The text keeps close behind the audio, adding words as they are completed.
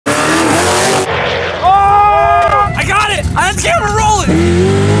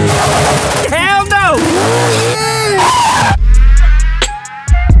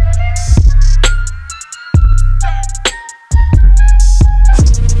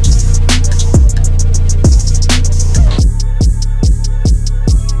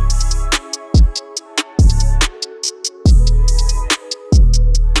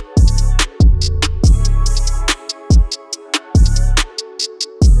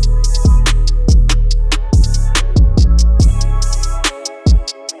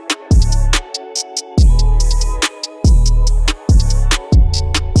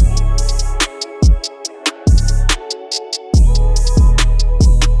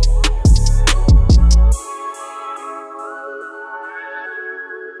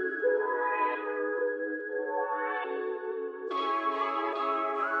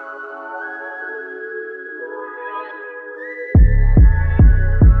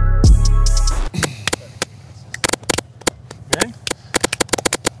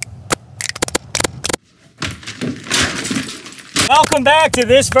Welcome back to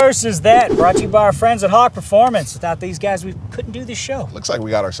This Versus That, brought to you by our friends at Hawk Performance. Without these guys, we couldn't do this show. Looks like we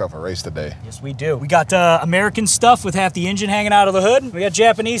got ourselves a race today. Yes, we do. We got American stuff with half the engine hanging out of the hood. We got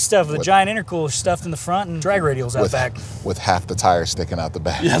Japanese stuff with a giant intercooler stuffed in the front and drag radials out back. With half the tires sticking out the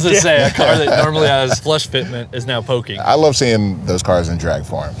back. Yeah, I was gonna say, a car that normally has flush fitment is now poking. I love seeing those cars in drag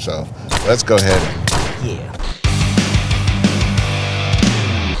form, so let's go ahead. Yeah.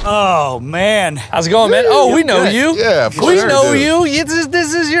 Oh, man. How's it going, man? Oh, we know you. Yeah, for we sure, know dude. you.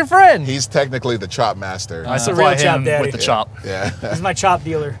 This is your friend. He's technically the chop master. I the real supply chop him daddy. with the chop. Yeah. He's my chop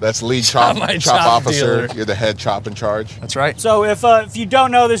dealer. That's lead chop officer. dealer. You're the head chop in charge. That's right. So if you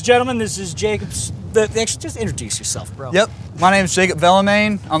don't know this gentleman, this is Jacob's. Actually, just introduce yourself, bro. Yep. My name is Jacob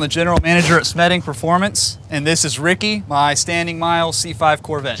VILLEMAIN. I'm the general manager at Smeding Performance. And this is Ricky, my standing mile C5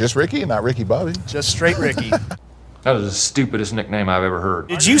 Corvette. Just Ricky, not Ricky Bobby. Just straight Ricky. That is the stupidest nickname I've ever heard.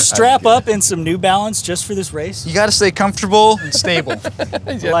 Did you strap up in some New Balance just for this race? You got to stay comfortable and stable.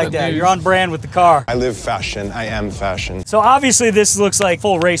 I like that. You're on brand with the car. I live fashion. I am fashion. So obviously this looks like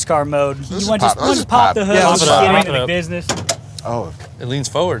full race car mode. You want to just pop the hood, Yeah, let's pop it get up. into the business. Oh. It leans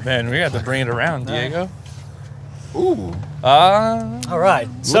forward. Man, we have to bring it around, Diego. Ooh. All right.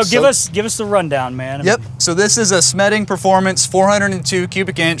 So give us the rundown, man. Yep. So this is a Smeding Performance 402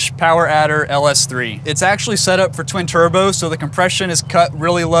 cubic inch power adder LS3. It's actually set up for twin turbo, so the compression is cut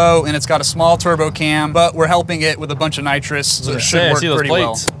really low and it's got a small turbo cam, but we're helping it with a bunch of nitrous, so it should work pretty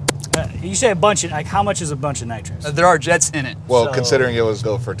well. You say a bunch of, like, how much is a bunch of nitrous? There are jets in it. Well, So- considering it was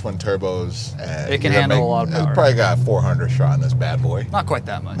built for twin turbos, and It can handle a lot of power. It probably got 400 shot in this bad boy. Not quite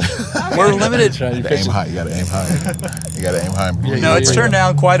that much. We're limited. Aim high. You gotta aim high. You gotta aim high. And breathe. No, it's turned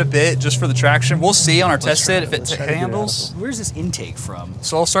down quite a bit just for the traction. We'll see on our test set if it handles. Where's this intake from?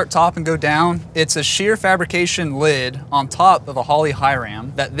 So I'll start top and go down. It's a shear fabrication lid on top of a Holley high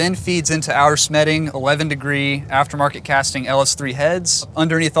ram that then feeds into our Smeding 11-degree aftermarket casting LS3 heads.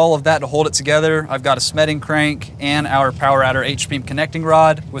 Underneath all of that to hold it together, I've got a Smeding crank and our power adder H-beam connecting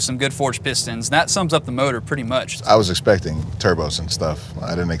rod with some good forged pistons. And that sums up the motor pretty much. I was expecting turbos and stuff. I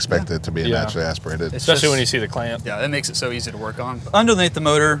didn't expect it to be naturally aspirated. Especially when you see the clamp. Yeah, that makes it so easy to work on. Underneath the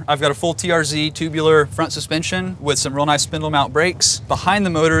motor, I've got a full TRZ tubular front suspension with some real nice spindle mount brakes. Behind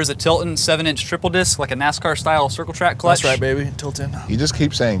the motor is a Tilton 7-inch triple disc, like a NASCAR style circle track clutch. That's right, baby. Tilton. You just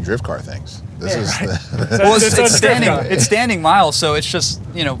keep saying drift car things. This is Well, it's standing miles, so it's just,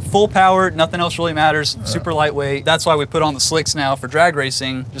 you know, full power, nothing else really matters, super lightweight. That's why we put on the slicks now for drag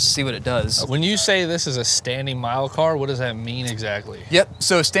racing, just to see what it does. When you say this is a standing mile car, what does that mean exactly? Yep,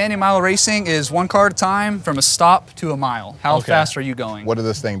 so standing mile racing is one car at a time from a stop to a mile. How fast are you going? What did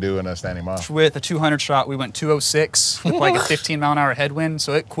this thing do in a standing mile? With a 200 shot, we went 206 with like a 15-mile-an-hour headwind,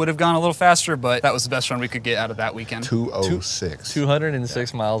 so it could have gone a little faster, but that was the best run we could get out of that weekend. 206.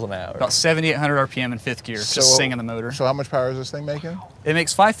 206 miles an hour. About 7,800 RPM in fifth gear, just singing the motor. So how much power is this thing making? It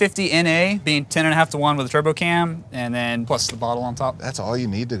makes 550 NA, being 10.5 to 1 with a turbo cam, and then plus the bottle on top. That's all you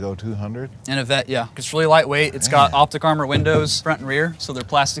need to go 200? And a Vet, yeah. It's really lightweight. It's got optic armor windows, front and rear, so they're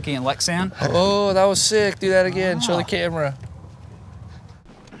plasticky and Lexan. Oh, that was sick. Do that again. Show the camera.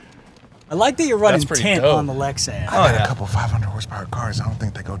 I like that you're running pretty tint dope. on the Lexan. I got a couple 500 horsepower cars. I don't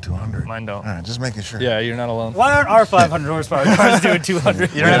think they go 200. Mine don't. All right, just making sure. Yeah, you're not alone. Why aren't our 500 horsepower cars doing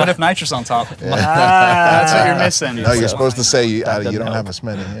 200? You don't have enough nitrous on top. That's what you're missing. No, you're supposed to say you don't have a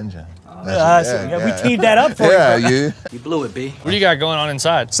Smeding engine. We teed that up for you. You blew it, B. What do you got going on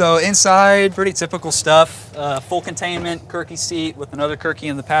inside? So inside, pretty typical stuff. Full containment, Kirky seat with another Kirky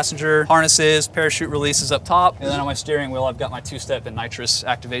in the passenger, harnesses, parachute releases up top, and then on my steering wheel, I've got my two-step and nitrous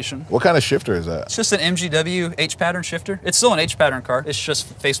activation. What kind of shifter is that? It's just an MGW H-pattern shifter. It's still an H-pattern car. It's just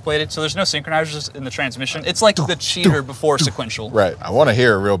face-plated, so there's no synchronizers in the transmission. It's like the cheater before sequential. Right. I want to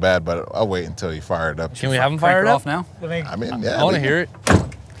hear it real bad, but I'll wait until you fire it up. Can we have them Crank fired it up? off now? I mean, yeah. I want to hear it.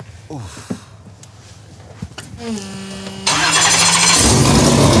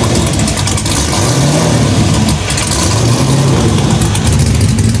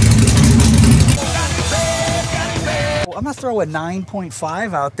 I'm gonna throw a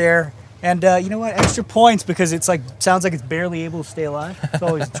 9.5 out there, and you know what? Extra points because it's like sounds like it's barely able to stay alive. It's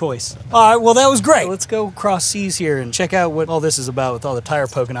always a choice. All right, well that was great. Let's go cross seas here and check out what all this is about with all the tire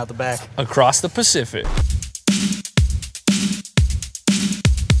poking out the back. Across the Pacific.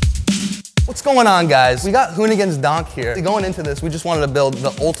 What's going on, guys? We got Hoonigan's donk here. Going into this, we just wanted to build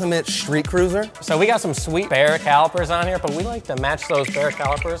the ultimate street cruiser. So we got some sweet Bear calipers on here, but we like to match those Bear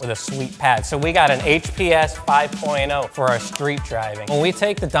calipers with a sweet pad. So we got an HPS 5.0 for our street driving. When we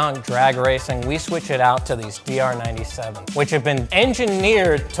take the donk drag racing, we switch it out to these DR97, which have been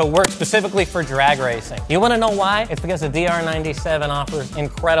engineered to work specifically for drag racing. You wanna know why? It's because the DR97 offers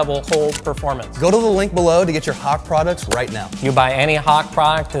incredible hold performance. Go to the link below to get your Hawk products right now. You buy any Hawk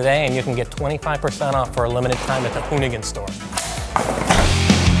product today and you can get 25% off for a limited time at the Hoonigan store.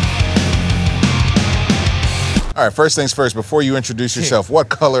 All right, first things first, before you introduce yourself, what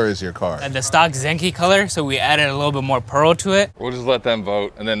color is your car? The stock Zenki color, so we added a little bit more pearl to it. We'll just let them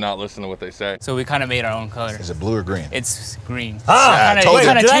vote and then not listen to what they say. So we kind of made our own color. Is it blue or green? It's green. Ah, so it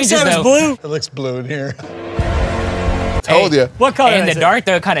kind of changes though. Blue? It looks blue in here. Told you. What color In is the it? dark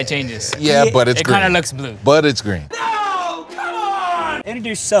though, it kind of changes. Yeah, but it's green. It kind of looks blue. But it's green.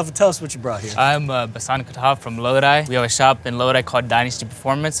 Introduce yourself and tell us what you brought here. I'm Basan from Lodi. We have a shop in Lodi called Dynasty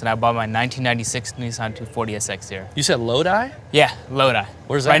Performance, and I bought my 1996 Nissan 240SX here. You said Lodi? Yeah, Lodi.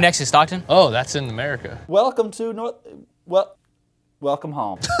 Where's that? Right next to Stockton. Oh, that's in America. Welcome to welcome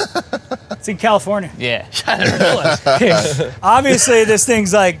home. It's in California. Yeah. I didn't realize. Obviously, this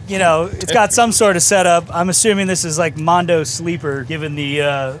thing's like, you know, it's got some sort of setup. I'm assuming this is like Mondo Sleeper, given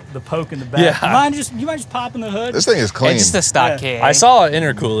the poke in the back. Yeah. You mind just popping the hood? This thing is clean. It's just a stock K. I saw an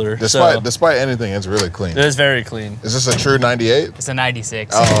intercooler. Despite anything, it's really clean. It is very clean. Is this a true 98? It's a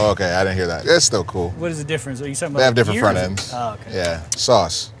 96. Oh, okay. I didn't hear that. It's still cool. What is the difference? Are you talking about They have different gears? front ends. Oh, okay. Yeah.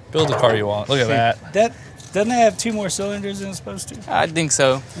 Sauce. Build the car you want. Look at that. Doesn't it have 2 more cylinders than it's supposed to? I think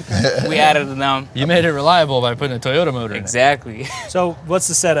so. We added them. You made it reliable by putting a Toyota motor in it. Exactly. So what's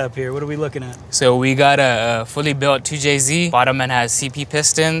the setup here? What are we looking at? So we got a fully built 2JZ. Bottom end has CP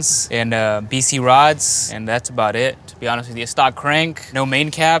pistons and BC rods, and that's about it. To be honest with you, stock crank, no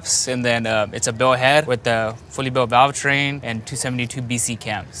main caps, and then it's a built head with the fully built valve train and 272 BC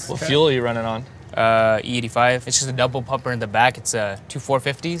cams. What fuel are you running on? E85. It's just a double pumper in the back. It's 2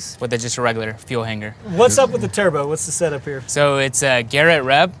 450s with just a regular fuel hanger. What's up with the turbo? What's the setup here? So it's a Garrett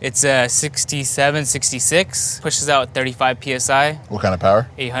Rev. It's a 67, 66. Pushes out 35 PSI. What kind of power?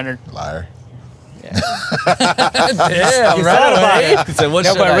 800. Liar. Yeah. Damn, right away. So what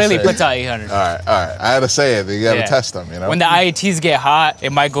No, should but I really say? puts out 800. All right. I had to say it. You got to test them, you know? When the IATs get hot,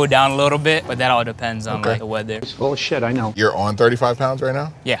 it might go down a little bit, but that all depends on like, the weather. It's full of shit, I know. You're on 35 pounds right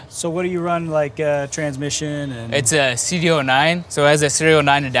now? Yeah. So what do you run, like transmission? And It's a CD09. So it has a Serial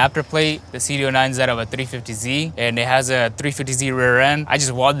 9 adapter plate. The CD09 is out of a 350Z, and it has a 350Z rear end. I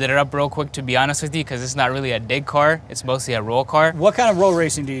just welded it up real quick, to be honest with you, because it's not really a dig car. It's mostly a roll car. What kind of roll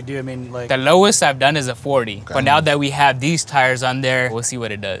racing do you do? I mean, like... The lowest I've done is a 40. But now that we have these tires on there, we'll see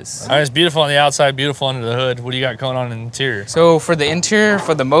what it does. All right, it's beautiful on the outside, beautiful under the hood. What do you got going on in the interior? So for the interior,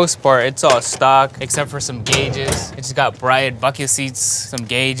 for the most part, it's all stock, except for some gauges. It's got bright bucket seats, some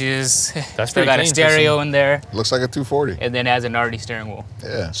gauges. That's Still pretty got a clean for stereo in there. Looks like a 240. And then it has an RD steering wheel.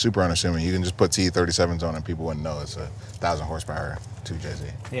 Yeah, super unassuming. You can just put T37s on and people wouldn't know it's a 1,000 horsepower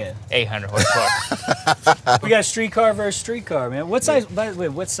 2JZ. Yeah. 800 horsepower. We got street car versus street car, man. What size, by the way,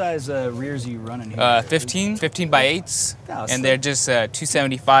 what size rears are you running here? 15 by 8s. Oh, and they're just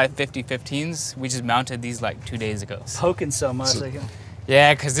 275 50-15s. We just mounted these like 2 days ago. Poking so much.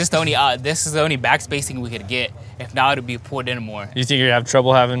 Yeah, because this is the only back spacing we could get. If not, it'd be pulled in more. You think you're gonna have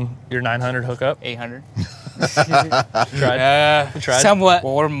trouble having your 900 hook up? 800. Tried? Somewhat.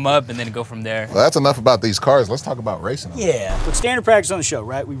 We'll warm them up and then go from there. Well, that's enough about these cars. Let's talk about racing them. Yeah. But standard practice on the show,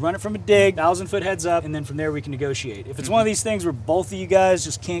 right? We run it from a dig, 1,000-foot heads up, and then from there we can negotiate. If it's one of these things where both of you guys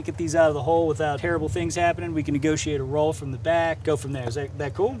just can't get these out of the hole without terrible things happening, we can negotiate a roll from the back, go from there. Is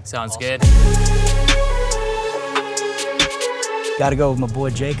that cool? Sounds good. Gotta go with my boy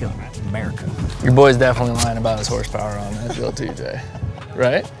Jacob, America. Your boy's definitely lying about his horsepower on that Bill TJ.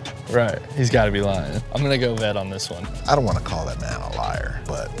 Right? Right. He's got to be lying. I'm going to go vet on this one. I don't want to call that man a liar,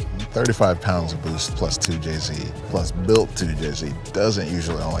 but 35 pounds of boost plus 2JZ plus built 2JZ doesn't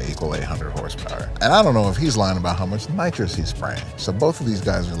usually only equal 800 horsepower. And I don't know if he's lying about how much nitrous he's spraying. So both of these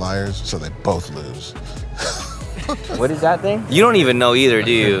guys are liars, so they both lose. What is that thing? You don't even know either,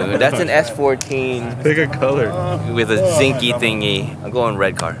 do you? That's an S14. Pick a color. With a zinky thingy. I'm going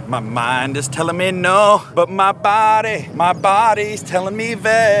red car. My mind is telling me no, but my body's telling me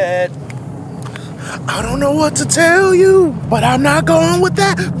vet. I don't know what to tell you, but I'm not going with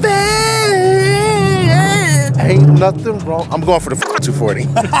that vet. Ain't nothing wrong. I'm going for the 240.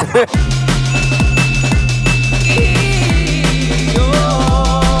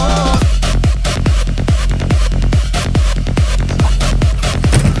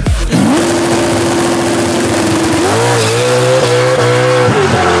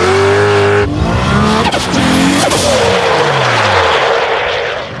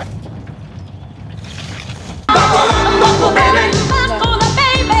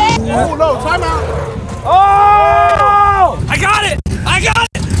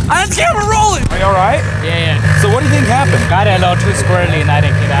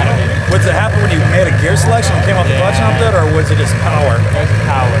 What's it happen when you made a gear selection and came off the clutch and that, or was it just power? That's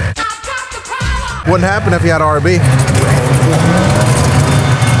power. Wouldn't happen if you had RB.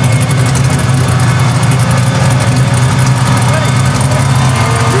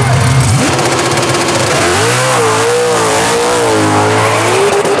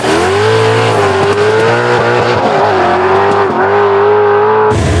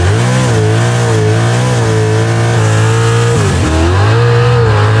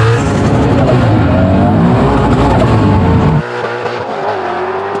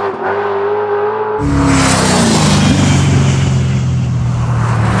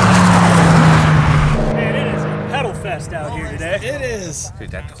 Dude,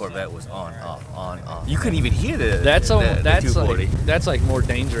 that Corvette was on, off. You couldn't even hear the That's like more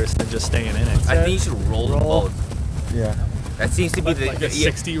dangerous than just staying in it. I think you should roll them both. Yeah. That seems to be like a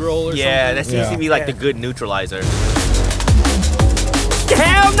 60 roll or something? Yeah, that seems to be like the good neutralizer.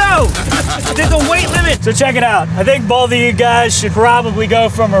 Hell no! There's a weight limit! So check it out. I think both of you guys should probably go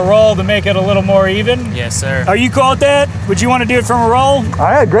from a roll to make it a little more even. Yes, sir. Are you cool with that? Would you want to do it from a roll?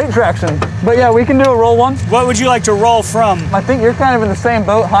 I had great traction, but yeah, we can do a roll one. What would you like to roll from? I think you're kind of in the same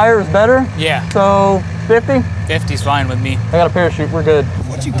boat. Higher is better. Yeah. So 50? 50's fine with me. I got a parachute, we're good.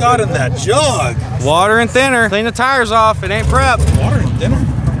 What you got in that jug? Water and thinner. Clean the tires off, it ain't prep. Water and thinner?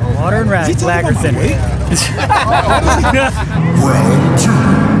 Water and lager thinner. Round 2.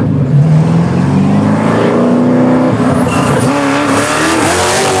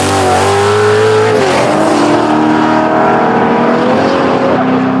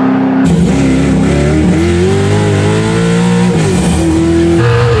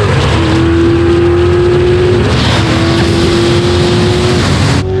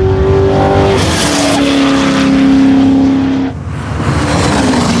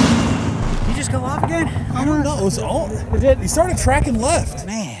 He started tracking left.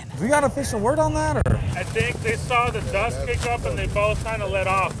 Man. We got official word on that, or? I think they saw the dust kick up and they both kind of let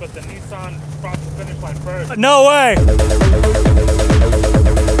off, but the Nissan crossed the finish line first. No way.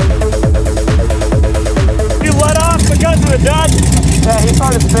 You let off because of the dust? Yeah, he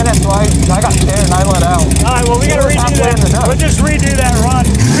started spinning, so I got scared and I let out. All right, well, we gotta redo that. We'll just redo that run.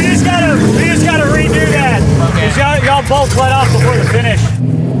 We just gotta redo that. Okay. Y'all both let off before the finish.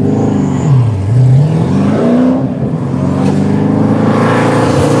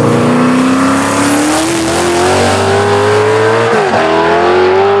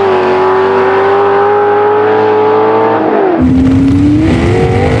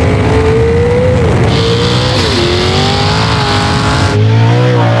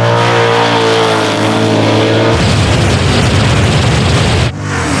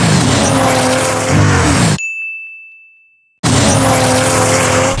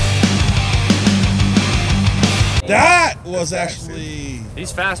 Was actually...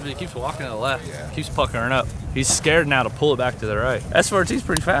 He's fast, but he keeps walking to the left. Yeah. Keeps puckering up. He's scared now to pull it back to the right. S4T's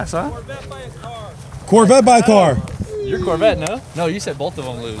pretty fast, huh? Corvette by a car. Corvette by a car. Your Corvette, no? No, you said both of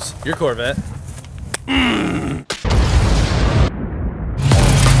them lose. Your Corvette.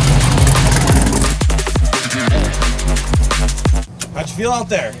 How'd you feel out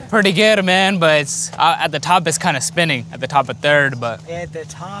there? Pretty good, man, but it's at the top it's kind of spinning. At the top of third, but... At the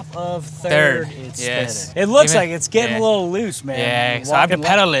top of third it's yes. spinning. It looks like it's getting a little loose, man. Yeah, so I have to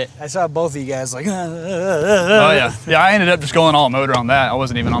pedal it. I saw both of you guys like... Oh, yeah. Yeah, I ended up just going all motor on that. I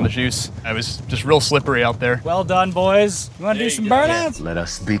wasn't even on the juice. I was just real slippery out there. Well done, boys. You want to do some burnouts? Let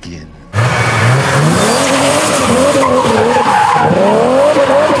us begin.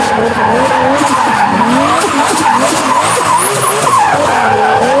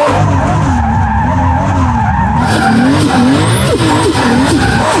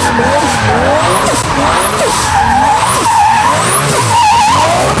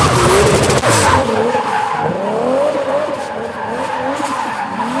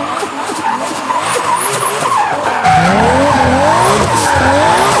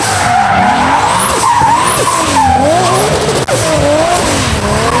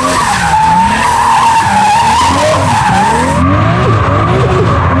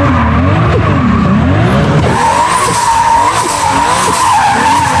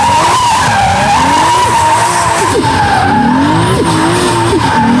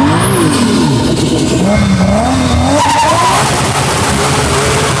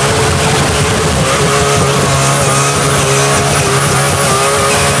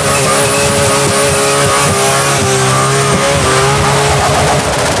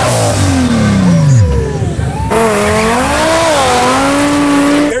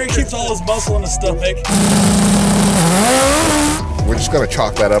 Muscle in the stomach. We're just gonna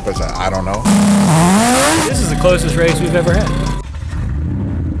chalk that up as a I don't know. This is the closest race we've ever had.